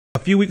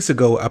A few weeks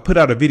ago, I put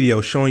out a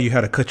video showing you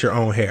how to cut your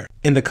own hair.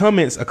 In the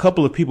comments, a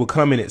couple of people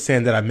commented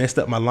saying that I messed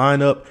up my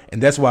lineup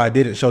and that's why I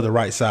didn't show the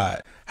right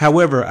side.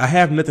 However, I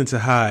have nothing to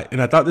hide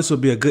and I thought this would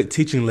be a good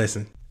teaching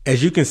lesson.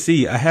 As you can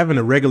see, I have an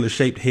irregular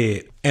shaped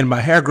head and my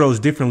hair grows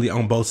differently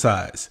on both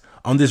sides.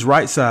 On this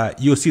right side,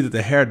 you'll see that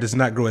the hair does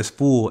not grow as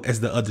full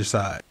as the other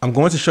side. I'm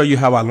going to show you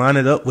how I line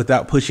it up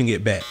without pushing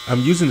it back.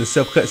 I'm using the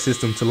self-cut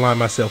system to line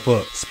myself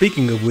up.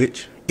 Speaking of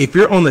which, if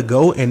you're on the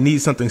go and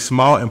need something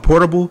small and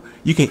portable,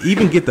 you can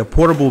even get the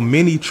portable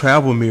mini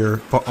travel mirror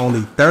for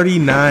only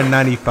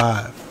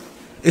 $39.95.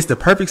 It's the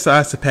perfect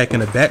size to pack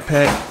in a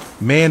backpack,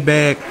 man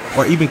bag,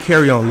 or even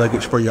carry-on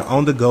luggage for your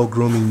on-the-go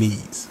grooming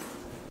needs.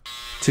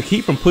 To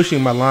keep from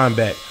pushing my line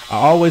back, I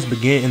always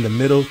begin in the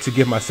middle to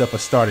give myself a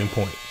starting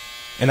point,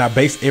 and I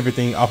base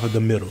everything off of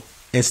the middle.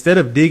 Instead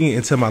of digging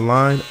into my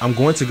line, I'm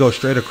going to go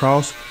straight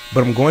across,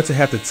 but I'm going to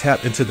have to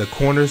tap into the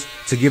corners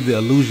to give the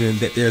illusion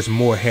that there's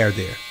more hair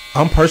there.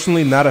 I'm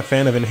personally not a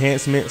fan of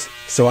enhancements,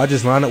 so I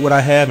just line up what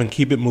I have and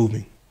keep it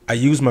moving. I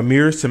use my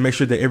mirrors to make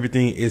sure that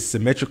everything is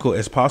symmetrical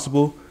as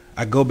possible.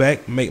 I go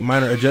back, make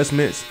minor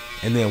adjustments,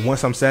 and then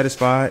once I'm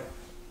satisfied,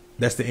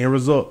 that's the end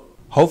result.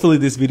 Hopefully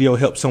this video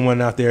helps someone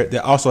out there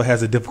that also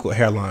has a difficult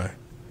hairline.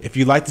 If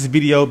you like this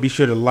video, be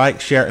sure to like,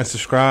 share, and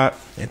subscribe,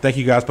 and thank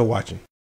you guys for watching.